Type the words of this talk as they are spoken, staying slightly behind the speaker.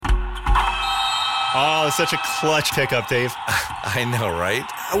Oh, such a clutch pickup, Dave. I know, right?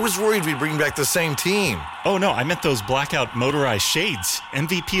 I was worried we'd bring back the same team. Oh, no, I meant those blackout motorized shades.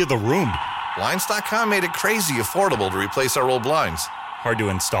 MVP of the room. Blinds.com made it crazy affordable to replace our old blinds. Hard to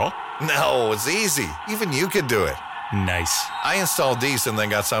install? No, it's easy. Even you could do it. Nice. I installed these and then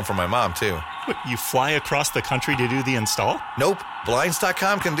got some for my mom, too. What, you fly across the country to do the install? Nope.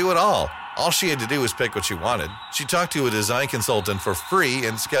 Blinds.com can do it all. All she had to do was pick what she wanted. She talked to a design consultant for free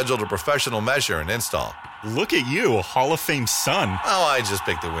and scheduled a professional measure and install. Look at you, a Hall of Fame son. Oh, I just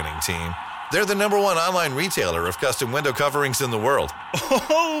picked the winning team. They're the #1 online retailer of custom window coverings in the world.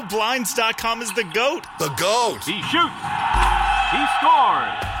 Oh, Blinds.com is the GOAT. The GOAT! He shoots. He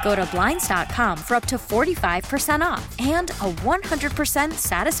scores. Go to Blinds.com for up to 45% off and a 100%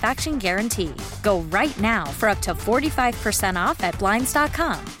 satisfaction guarantee. Go right now for up to 45% off at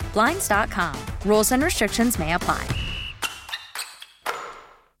Blinds.com. Blinds.com. Rules and restrictions may apply.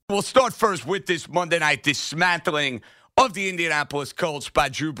 We'll start first with this Monday night dismantling of the Indianapolis Colts by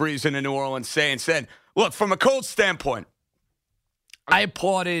Drew Brees and the New Orleans Saints. And look, from a Colts standpoint, I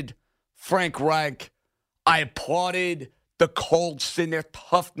applauded Frank Reich. I applauded the Colts and their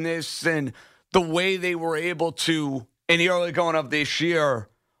toughness and the way they were able to, in the early going of this year,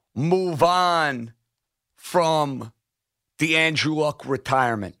 move on from the Andrew Luck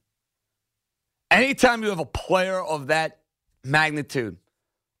retirement. Anytime you have a player of that magnitude,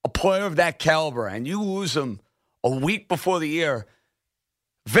 a player of that caliber, and you lose them a week before the year,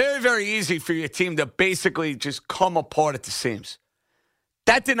 very, very easy for your team to basically just come apart at the seams.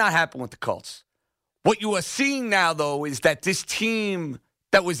 That did not happen with the Colts. What you are seeing now, though, is that this team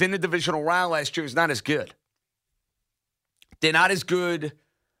that was in the divisional round last year is not as good. They're not as good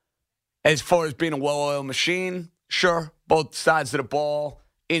as far as being a well-oiled machine. Sure, both sides of the ball,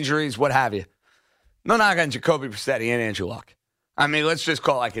 injuries, what have you. No knock on Jacoby Brissett and Andrew Luck. I mean, let's just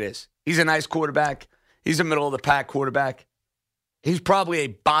call it like it is. He's a nice quarterback. He's a middle-of-the-pack quarterback. He's probably a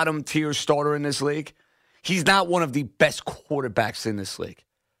bottom-tier starter in this league. He's not one of the best quarterbacks in this league.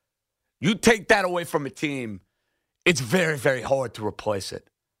 You take that away from a team, it's very, very hard to replace it.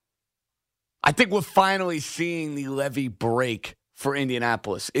 I think we're finally seeing the levee break for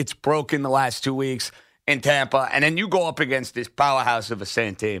Indianapolis. It's broken the last 2 weeks in Tampa, and then you go up against this powerhouse of a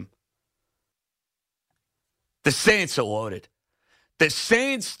Saint team. The Saints are loaded. The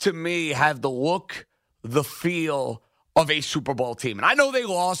Saints, to me, have the look, the feel of a Super Bowl team. And I know they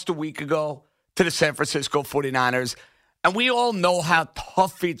lost a week ago to the San Francisco 49ers, and we all know how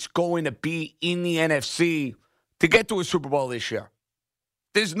tough it's going to be in the NFC to get to a Super Bowl this year.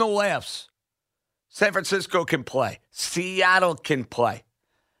 There's no laughs. San Francisco can play. Seattle can play.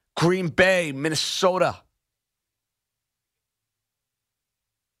 Green Bay, Minnesota.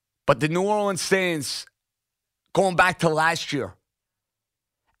 But the New Orleans Saints, going back to last year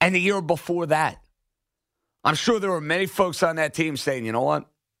and the year before that, I'm sure there were many folks on that team saying, you know what?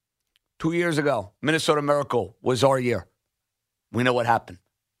 2 years ago, Minnesota Miracle was our year. We know what happened.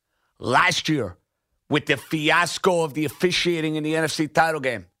 Last year, with the fiasco of the officiating in the NFC title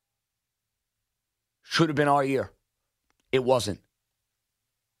game, should have been our year. It wasn't.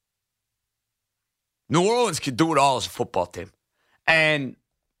 New Orleans can do it all as a football team. And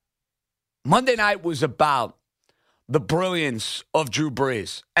Monday night was about the brilliance of Drew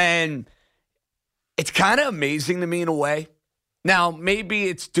Brees. And it's kind of amazing to me in a way. Now, maybe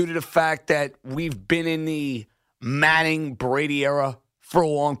it's due to the fact that we've been in the Manning-Brady era for a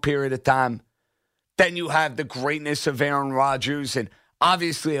long period of time. Then you have the greatness of Aaron Rodgers. And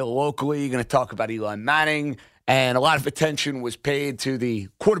obviously, locally, you're going to talk about Eli Manning. And a lot of attention was paid to the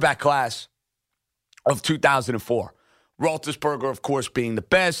quarterback class of 2004. Roethlisberger, of course, being the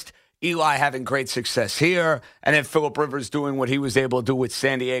best. Eli having great success here. And then Phillip Rivers doing what he was able to do with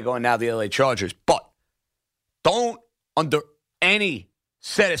San Diego and now the LA Chargers. But don't, under any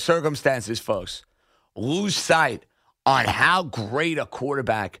set of circumstances, folks, lose sight on how great a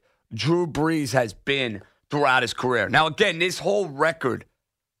quarterback Drew Brees has been throughout his career. Now, again, this whole record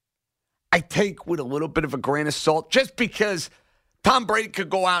I take with a little bit of a grain of salt just because Tom Brady could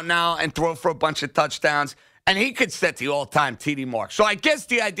go out now and throw for a bunch of touchdowns, and he could set the all-time TD mark. So I guess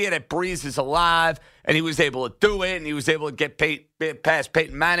the idea that Brees is alive and he was able to do it and he was able to get past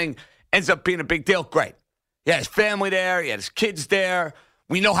Peyton Manning ends up being a big deal. Great. He had his family there. He had his kids there.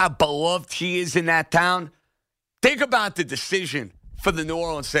 We know how beloved he is in that town. Think about the decision for the New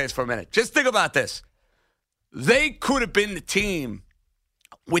Orleans Saints for a minute. Just think about this. They could have been the team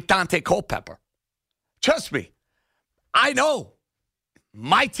with Dante Culpepper. Trust me, I know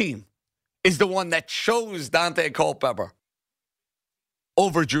my team is the one that chose Dante Culpepper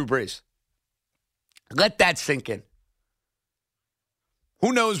over Drew Brees. Let that sink in.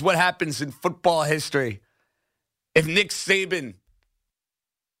 Who knows what happens in football history if Nick Saban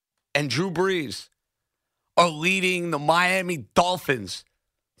and Drew Brees are leading the Miami Dolphins,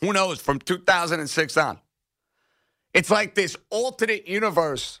 who knows, from 2006 on. It's like this alternate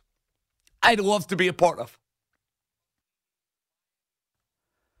universe I'd love to be a part of.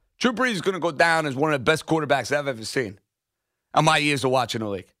 Drew Brees is going to go down as one of the best quarterbacks I've ever seen in my years of watching the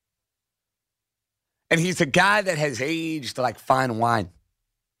league. And he's a guy that has aged like fine wine.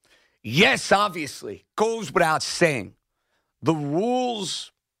 Yes, obviously, goes without saying, the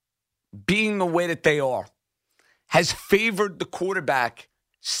rules being the way that they are has favored the quarterback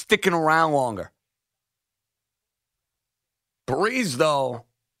sticking around longer. Brees, though,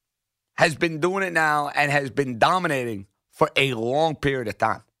 has been doing it now and has been dominating for a long period of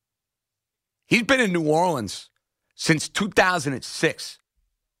time. He's been in New Orleans since 2006.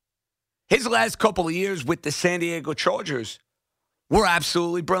 His last couple of years with the San Diego Chargers were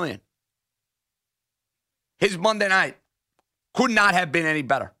absolutely brilliant. His Monday night could not have been any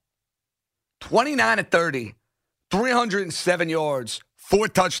better. 29-30, 307 yards, 4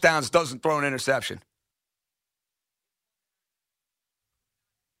 touchdowns, doesn't throw an interception.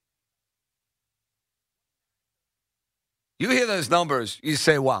 You hear those numbers, you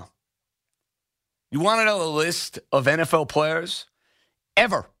say, wow. You want to know the list of NFL players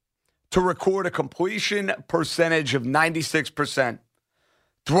ever to record a completion percentage of 96%,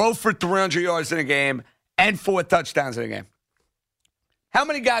 throw for 300 yards in a game, and 4 touchdowns in a game? How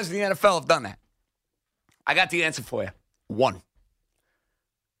many guys in the NFL have done that? I got the answer for you. 1.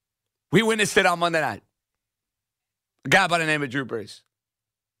 We witnessed it on Monday night. A guy by the name of Drew Brees.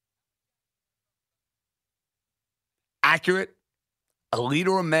 Accurate, a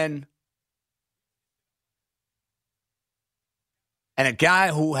leader of men, and a guy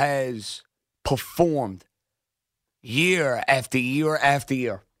who has performed year after year after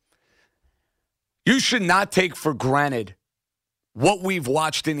year. You should not take for granted what we've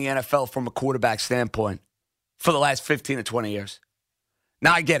watched in the NFL from a quarterback standpoint for the last 15 to 20 years.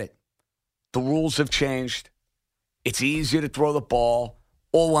 Now, I get it. The rules have changed. It's easier to throw the ball,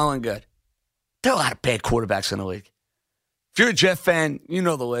 all well and good. There are a lot of bad quarterbacks in the league. If you're a Jet fan, you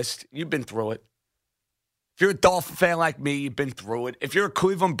know the list. You've been through it. If you're a Dolphin fan like me, you've been through it. If you're a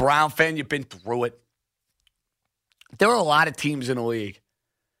Cleveland Brown fan, you've been through it. There are a lot of teams in the league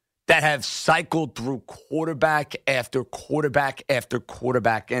that have cycled through quarterback after quarterback after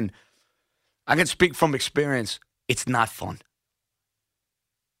quarterback. And I can speak from experience, it's not fun.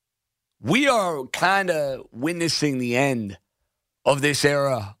 We are kind of witnessing the end of this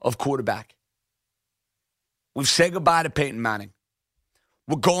era of quarterback. We've said goodbye to Peyton Manning.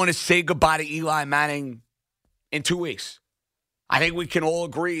 We're going to say goodbye to Eli Manning in 2 weeks. I think we can all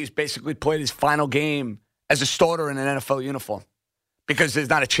agree he's basically played his final game as a starter in an NFL uniform because there's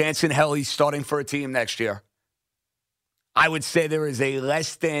not a chance in hell he's starting for a team next year. I would say there is a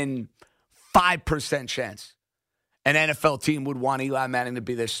less than 5% chance an NFL team would want Eli Manning to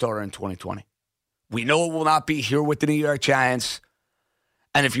be their starter in 2020. We know it will not be here with the New York Giants.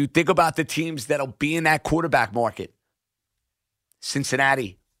 And if you think about the teams that'll be in that quarterback market,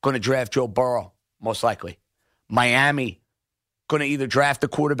 Cincinnati going to draft Joe Burrow, most likely. Miami going to either draft a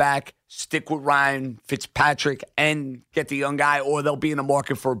quarterback, stick with Ryan Fitzpatrick, and get the young guy, or they'll be in the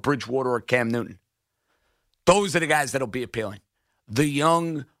market for a Bridgewater or Cam Newton. Those are the guys that'll be appealing. The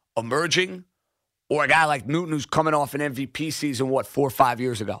young, emerging, or a guy like Newton who's coming off an MVP season, 4 or 5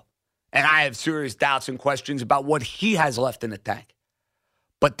 years ago. And I have serious doubts and questions about what he has left in the tank.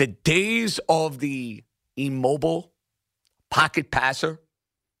 But the days of the immobile pocket passer,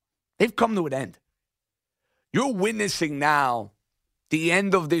 they've come to an end. You're witnessing now the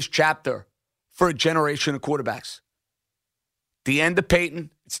end of this chapter for a generation of quarterbacks. The end of Peyton,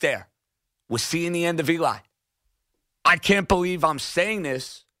 it's there. We're seeing the end of Eli. I can't believe I'm saying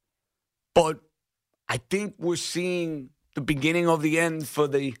this, but I think we're seeing the beginning of the end for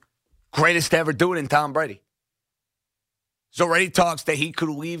the greatest to ever do it in Tom Brady. There's already talks that he could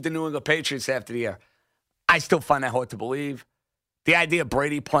leave the New England Patriots after the year. I still find that hard to believe. The idea of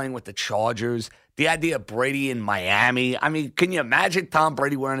Brady playing with the Chargers, the idea of Brady in Miami. I mean, can you imagine Tom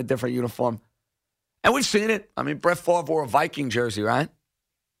Brady wearing a different uniform? And we've seen it. I mean, Brett Favre wore a Viking jersey, right?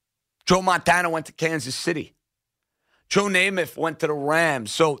 Joe Montana went to Kansas City. Joe Namath went to the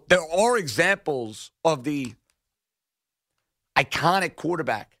Rams. So there are examples of the iconic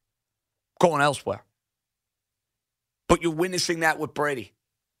quarterback going elsewhere. But you're witnessing that with Brady.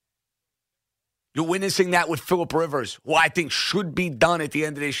 You're witnessing that with Phillip Rivers, who I think should be done at the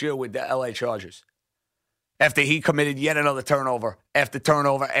end of this year with the LA Chargers. After he committed yet another turnover, after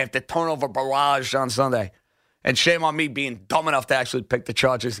turnover, after turnover barrage on Sunday. And shame on me being dumb enough to actually pick the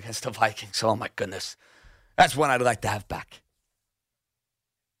Chargers against the Vikings. Oh, my goodness. That's one I'd like to have back.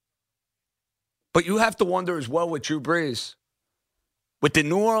 But you have to wonder as well with Drew Brees. With the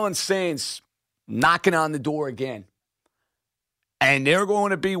New Orleans Saints knocking on the door again. And they're going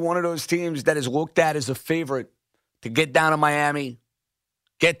to be one of those teams that is looked at as a favorite to get down to Miami,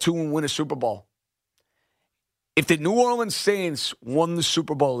 get to and win a Super Bowl. If the New Orleans Saints won the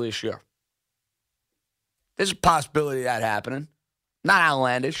Super Bowl this year, there's a possibility of that happening. Not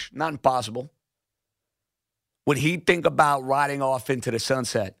outlandish, not impossible. Would he think about riding off into the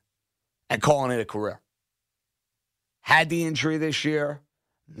sunset and calling it a career? Had the injury this year,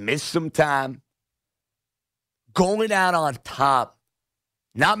 missed some time, going out on top.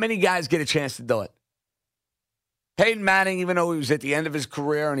 Not many guys get a chance to do it. Peyton Manning, even though he was at the end of his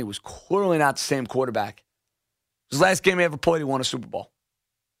career and he was clearly not the same quarterback, his last game he ever played, he won a Super Bowl.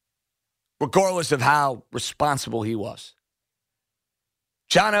 Regardless of how responsible he was.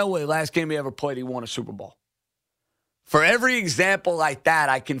 John Elway, last game he ever played, he won a Super Bowl. For every example like that,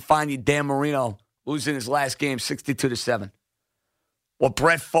 I can find you Dan Marino losing his last game 62-7. Or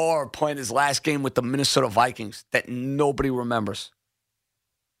Brett Favre playing his last game with the Minnesota Vikings that nobody remembers.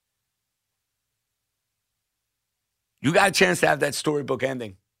 You got a chance to have that storybook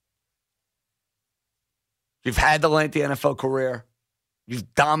ending. You've had the lengthy NFL career.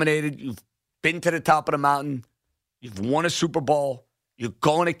 You've dominated. You've been to the top of the mountain. You've won a Super Bowl. You're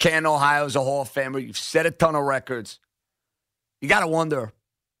going to Canton, Ohio as a Hall of Famer. You've set a ton of records. You got to wonder,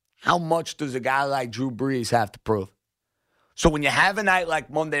 how much does a guy like Drew Brees have to prove? So when you have a night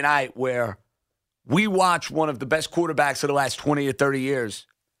like Monday night where we watch one of the best quarterbacks of the last 20 or 30 years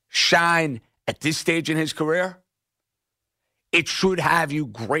shine at this stage in his career, it should have you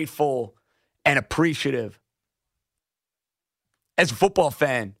grateful and appreciative as a football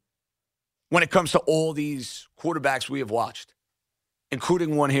fan when it comes to all these quarterbacks we have watched,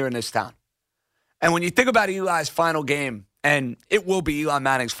 including one here in this town. And when you think about Eli's final game, and it will be Eli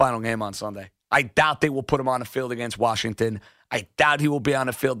Manning's final game on Sunday, I doubt they will put him on the field against Washington. I doubt he will be on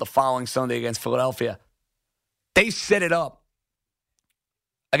the field the following Sunday against Philadelphia. They set it up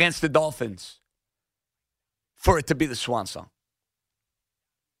against the Dolphins for it to be the swan song.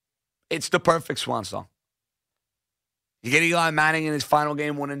 It's the perfect swan song. You get Eli Manning in his final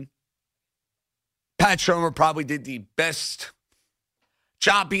game winning. Pat Shurmur probably did the best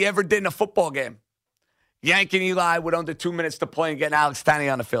job he ever did in a football game. Yanking Eli with under 2 minutes to play and getting Alex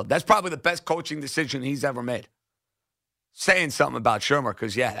Tanney on the field. That's probably the best coaching decision he's ever made. Saying something about Shurmur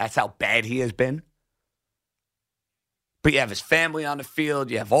because, yeah, that's how bad he has been. But you have his family on the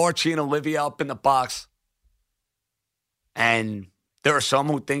field. You have Archie and Olivia up in the box. And there are some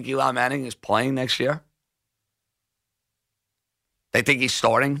who think Eli Manning is playing next year. They think he's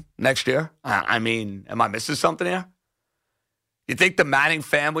starting next year. I mean, am I missing something here? You think the Manning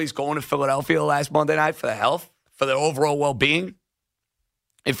family's going to Philadelphia last Monday night for their health, for their overall well-being?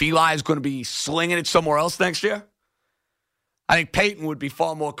 If Eli is going to be slinging it somewhere else next year? I think Peyton would be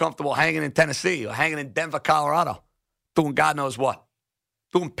far more comfortable hanging in Tennessee or hanging in Denver, Colorado, doing God knows what.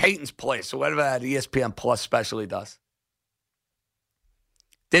 Doing Peyton's place or whatever that ESPN Plus specially does.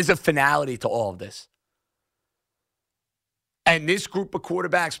 There's a finality to all of this. And this group of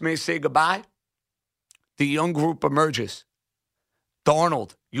quarterbacks may say goodbye. The young group emerges.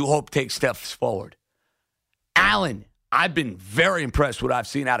 Darnold, you hope, takes steps forward. Allen, I've been very impressed with what I've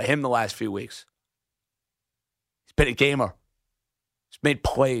seen out of him the last few weeks. He's been a gamer. He's made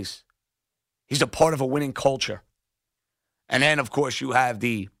plays. He's a part of a winning culture. And then, of course, you have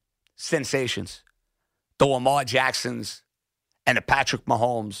the sensations, the Lamar Jacksons and the Patrick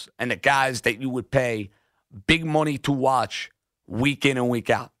Mahomes and the guys that you would pay big money to watch week in and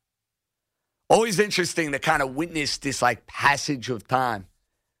week out. Always interesting to kind of witness this like passage of time.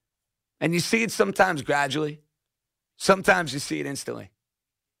 And you see it sometimes gradually. Sometimes you see it instantly.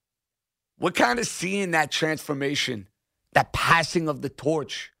 We're kind of seeing that transformation, that passing of the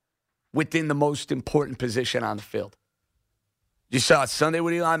torch within the most important position on the field. You saw it Sunday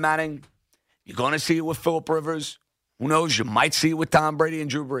with Eli Manning. You're going to see it with Phillip Rivers. Who knows? You might see it with Tom Brady and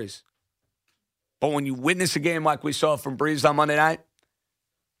Drew Brees. But when you witness a game like we saw from Brees on Monday night,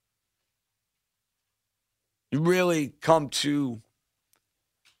 you really come to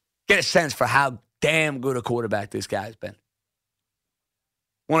get a sense for how damn good a quarterback this guy has been.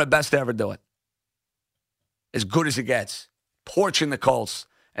 One of the best to ever do it. As good as it gets. Torching the Colts.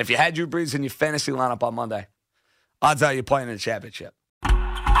 And if you had Drew Brees in your fantasy lineup on Monday, odds are you're playing in the championship.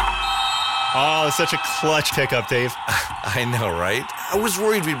 Oh, it's such a clutch pickup, Dave. I know, right? I was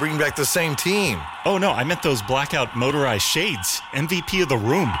worried we'd bring back the same team. Oh, no, I meant those blackout motorized shades. MVP of the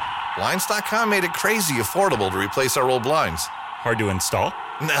room. Blinds.com made it crazy affordable to replace our old blinds. Hard to install?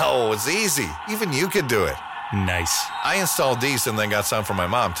 No, it's easy. Even you could do it. Nice. I installed these and then got some for my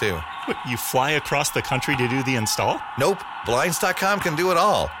mom, too. What, you fly across the country to do the install? Nope. Blinds.com can do it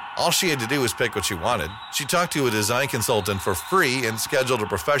all. All she had to do was pick what she wanted. She talked to a design consultant for free and scheduled a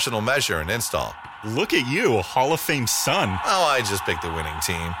professional measure and install. Look at you, Hall of Fame son. Oh, I just picked the winning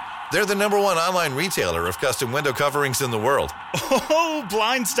team. They're the #1 online retailer of custom window coverings in the world. Oh,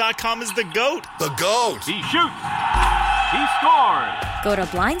 Blinds.com is the GOAT. The GOAT! He shoots. He scores. Go to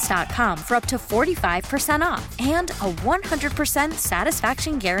Blinds.com for up to 45% off and a 100%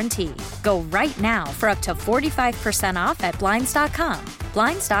 satisfaction guarantee. Go right now for up to 45% off at Blinds.com.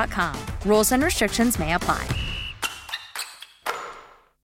 Blinds.com. Rules and restrictions may apply.